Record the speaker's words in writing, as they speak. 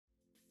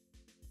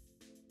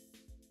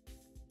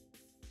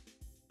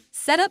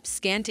Set up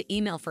Scan to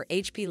Email for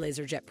HP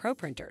LaserJet Pro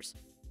printers.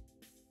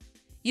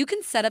 You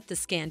can set up the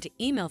Scan to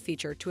Email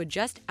feature to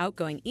adjust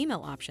outgoing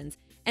email options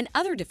and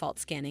other default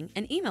scanning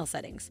and email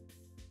settings.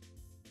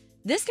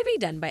 This can be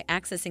done by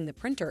accessing the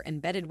Printer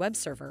Embedded Web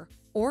Server,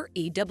 or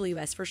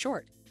EWS for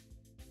short.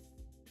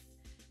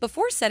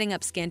 Before setting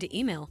up Scan to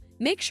Email,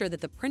 make sure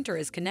that the printer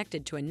is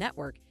connected to a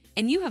network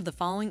and you have the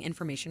following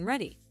information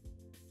ready.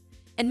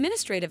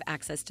 Administrative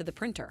access to the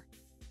printer.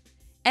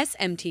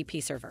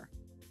 SMTP server.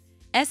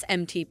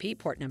 SMTP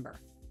port number.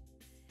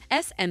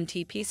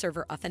 SMTP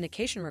server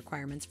authentication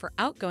requirements for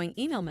outgoing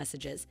email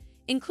messages,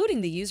 including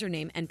the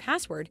username and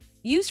password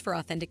used for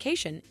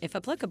authentication if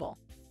applicable.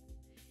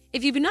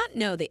 If you do not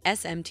know the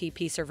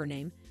SMTP server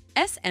name,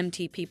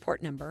 SMTP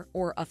port number,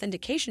 or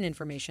authentication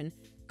information,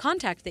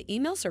 contact the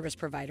email service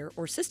provider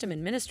or system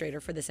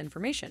administrator for this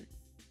information.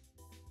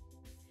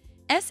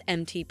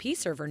 SMTP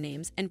server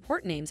names and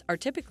port names are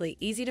typically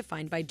easy to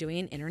find by doing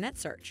an internet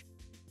search.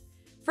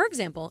 For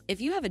example,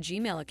 if you have a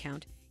Gmail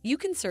account, you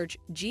can search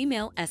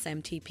Gmail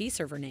SMTP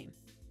server name.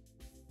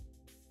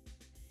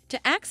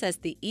 To access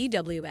the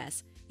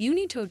EWS, you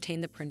need to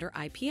obtain the printer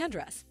IP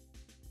address.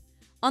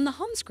 On the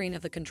home screen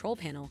of the control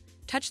panel,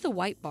 touch the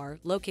white bar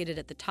located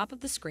at the top of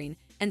the screen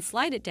and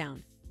slide it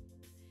down.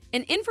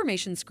 An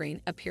information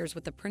screen appears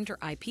with the printer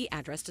IP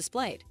address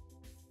displayed.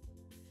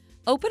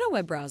 Open a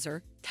web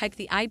browser, type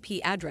the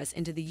IP address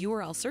into the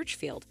URL search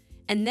field,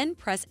 and then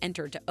press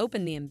Enter to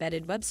open the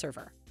embedded web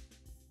server.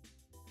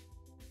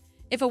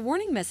 If a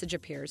warning message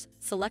appears,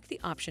 select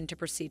the option to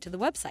proceed to the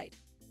website.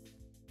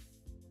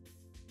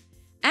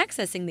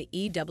 Accessing the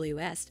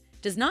EWS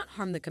does not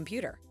harm the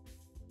computer.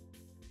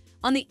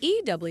 On the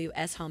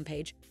EWS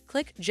homepage,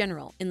 click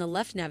General in the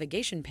left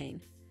navigation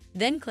pane,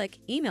 then click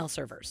Email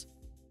Servers.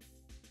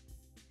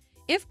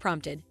 If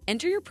prompted,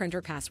 enter your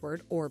printer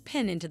password or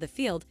PIN into the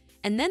field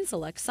and then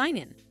select Sign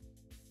In.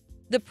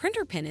 The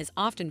printer PIN is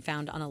often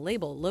found on a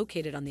label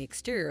located on the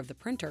exterior of the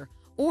printer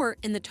or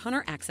in the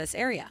toner access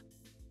area.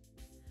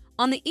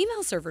 On the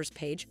Email Servers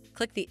page,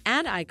 click the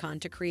Add icon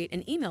to create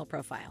an email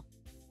profile.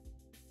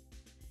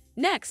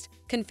 Next,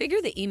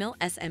 configure the email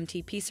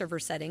SMTP server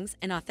settings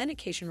and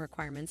authentication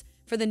requirements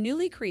for the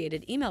newly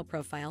created email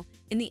profile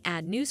in the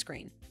Add New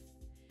screen.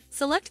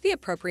 Select the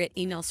appropriate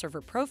email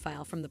server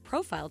profile from the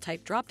Profile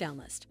Type drop-down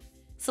list.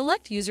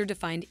 Select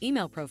User-Defined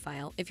Email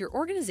Profile if your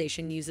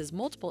organization uses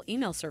multiple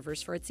email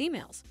servers for its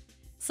emails.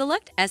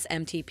 Select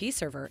SMTP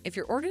Server if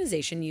your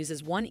organization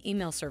uses one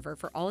email server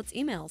for all its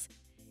emails.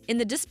 In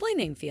the Display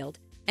Name field,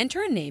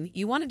 enter a name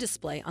you want to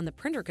display on the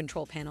printer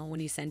control panel when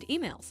you send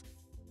emails.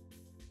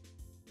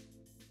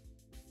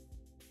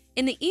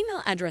 In the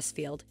Email Address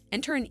field,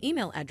 enter an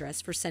email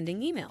address for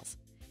sending emails.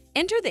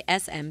 Enter the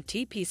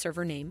SMTP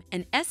server name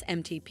and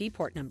SMTP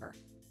port number.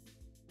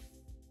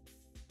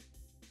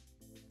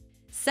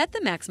 Set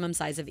the maximum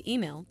size of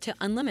email to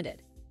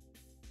unlimited.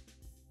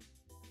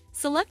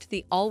 Select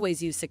the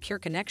Always Use Secure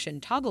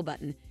Connection toggle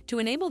button to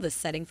enable this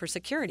setting for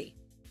security.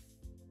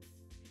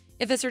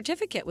 If a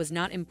certificate was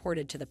not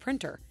imported to the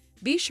printer,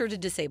 be sure to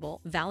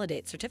disable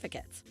Validate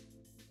Certificates.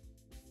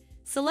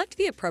 Select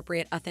the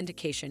appropriate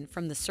authentication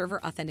from the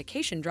Server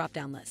Authentication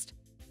drop-down list.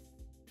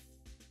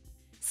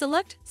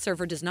 Select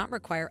Server does not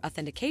require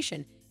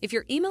authentication if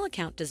your email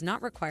account does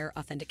not require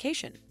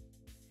authentication.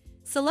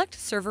 Select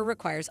Server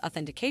requires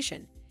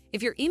authentication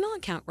if your email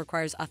account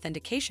requires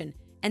authentication,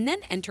 and then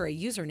enter a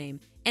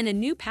username and a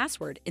new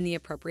password in the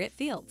appropriate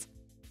fields.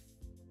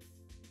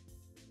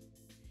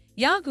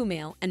 Yahoo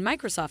Mail and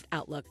Microsoft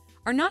Outlook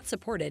are not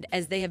supported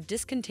as they have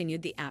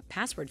discontinued the app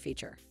password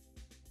feature.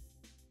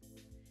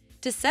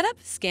 To set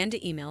up Scan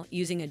to Email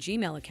using a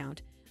Gmail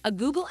account, a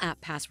Google app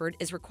password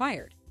is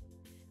required.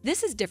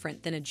 This is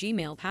different than a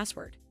Gmail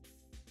password.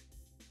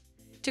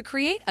 To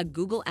create a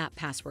Google app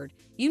password,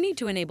 you need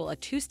to enable a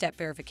two-step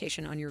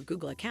verification on your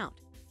Google account.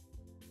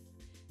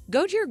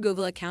 Go to your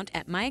Google account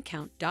at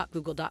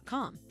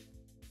myaccount.google.com.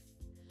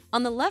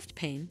 On the left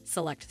pane,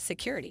 select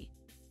Security.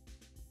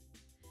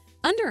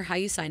 Under How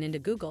you sign into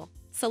Google,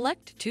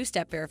 select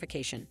Two-Step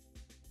Verification.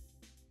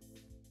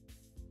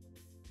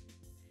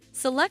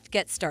 Select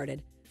Get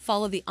Started,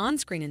 follow the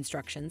on-screen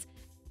instructions,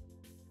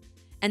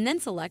 and then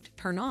select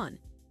Turn On.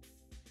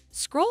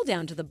 Scroll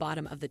down to the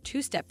bottom of the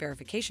two-step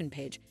verification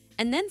page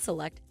and then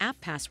select App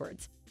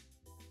Passwords.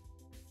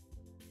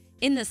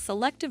 In the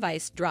Select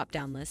Device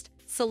drop-down list,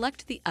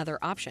 select the Other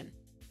option.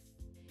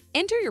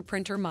 Enter your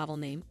printer model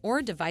name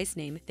or device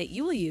name that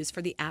you will use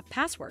for the app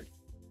password.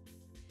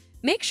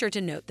 Make sure to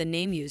note the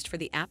name used for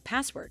the app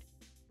password.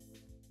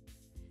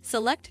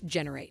 Select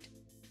Generate.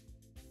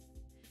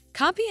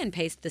 Copy and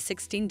paste the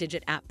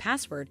 16-digit app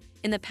password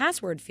in the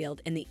password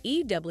field in the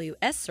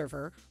EWS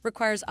server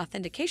requires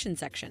authentication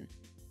section.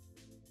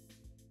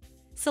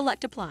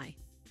 Select Apply.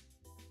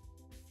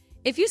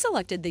 If you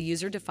selected the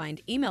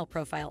User-Defined Email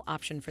Profile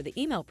option for the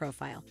email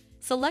profile,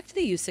 select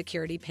the Use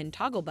Security PIN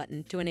toggle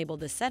button to enable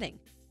this setting.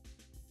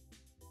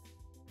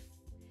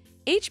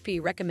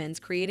 HP recommends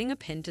creating a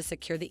PIN to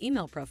secure the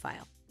email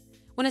profile.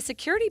 When a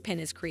security PIN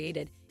is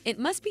created, It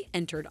must be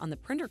entered on the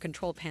printer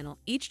control panel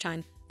each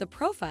time the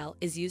profile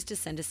is used to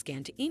send a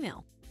scan to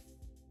email.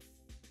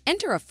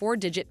 Enter a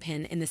 4-digit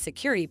PIN in the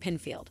security PIN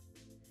field.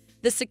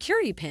 The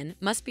security PIN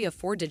must be a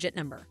 4-digit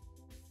number.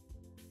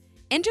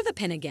 Enter the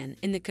PIN again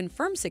in the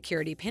Confirm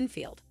Security PIN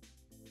field.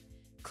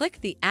 Click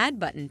the Add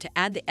button to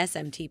add the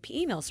SMTP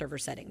email server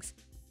settings.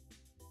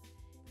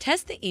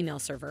 Test the email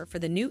server for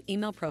the new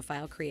email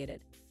profile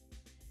created.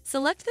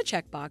 Select the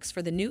checkbox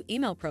for the new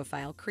email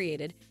profile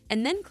created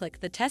and then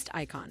click the test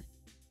icon.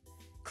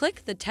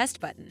 Click the Test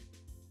button.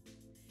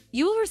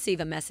 You will receive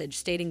a message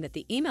stating that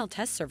the email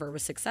test server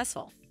was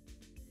successful.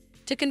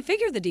 To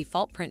configure the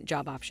default print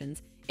job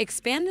options,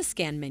 expand the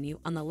Scan menu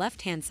on the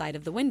left-hand side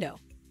of the window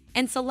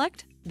and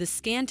select the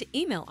Scan to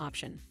Email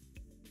option.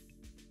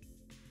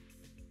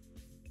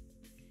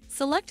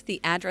 Select the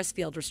Address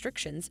Field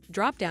Restrictions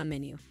drop-down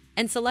menu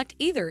and select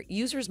either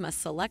Users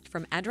must select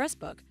from Address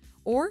Book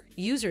or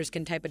Users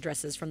can type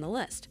addresses from the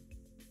list.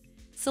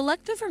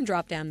 Select the From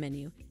drop-down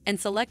menu and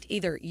select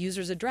either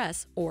User's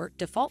Address or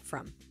Default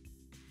From.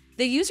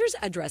 The User's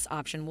Address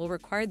option will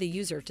require the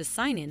user to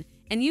sign in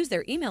and use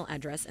their email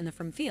address in the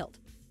From field.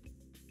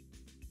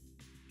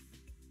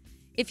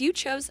 If you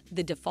chose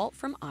the Default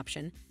From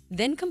option,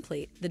 then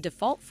complete the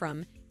Default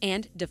From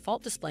and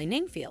Default Display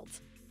Name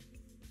fields.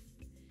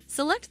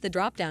 Select the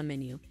drop-down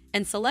menu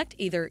and select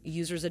either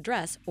User's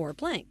Address or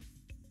Blank.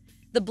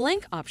 The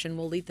Blank option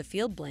will leave the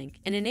field blank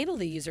and enable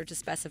the user to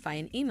specify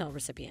an email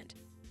recipient.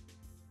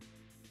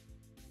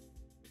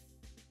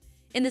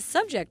 In the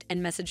Subject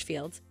and Message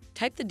fields,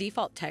 type the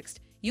default text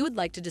you would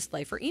like to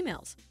display for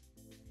emails.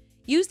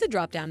 Use the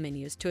drop-down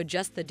menus to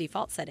adjust the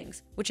default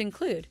settings, which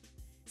include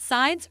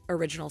size,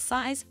 original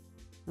size,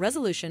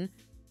 resolution,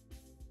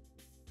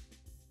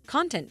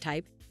 content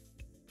type,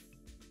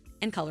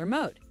 and color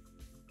mode.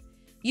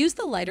 Use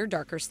the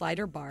lighter-darker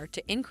slider bar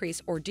to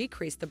increase or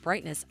decrease the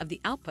brightness of the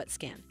output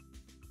scan.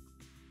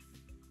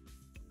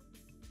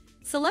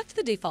 Select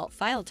the default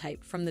file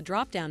type from the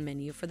drop-down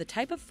menu for the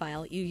type of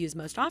file you use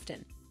most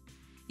often.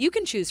 You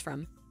can choose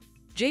from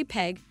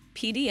JPEG,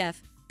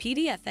 PDF,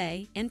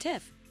 PDFA, and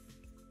TIFF.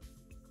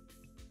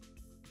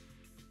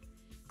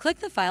 Click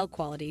the File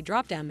Quality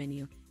drop-down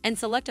menu and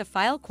select a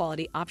File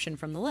Quality option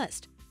from the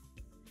list.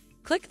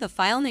 Click the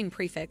File Name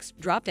Prefix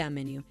drop-down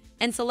menu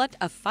and select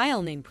a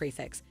file name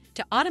prefix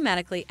to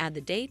automatically add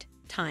the date,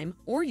 time,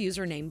 or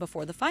username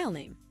before the file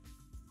name.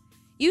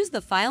 Use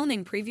the File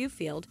Name Preview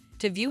field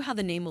to view how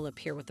the name will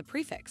appear with the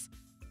prefix.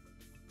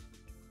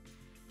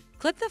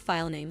 Click the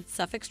File Name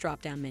Suffix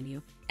drop-down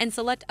menu and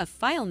select a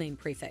file name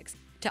prefix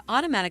to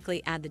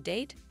automatically add the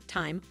date,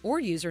 time, or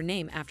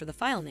username after the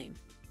file name.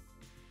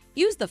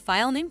 Use the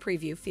File Name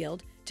Preview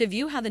field to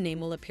view how the name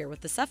will appear with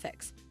the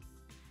suffix.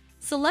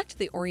 Select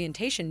the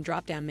Orientation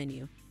drop-down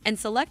menu and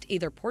select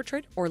either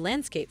Portrait or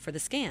Landscape for the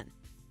scan.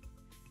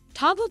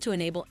 Toggle to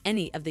enable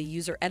any of the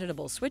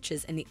user-editable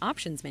switches in the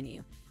Options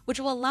menu, which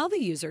will allow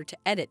the user to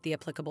edit the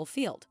applicable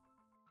field.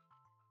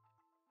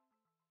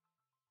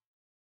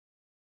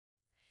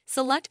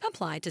 Select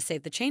Apply to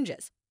save the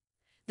changes.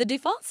 The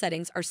default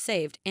settings are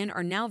saved and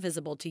are now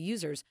visible to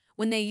users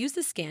when they use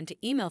the Scan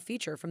to Email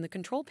feature from the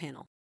control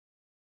panel.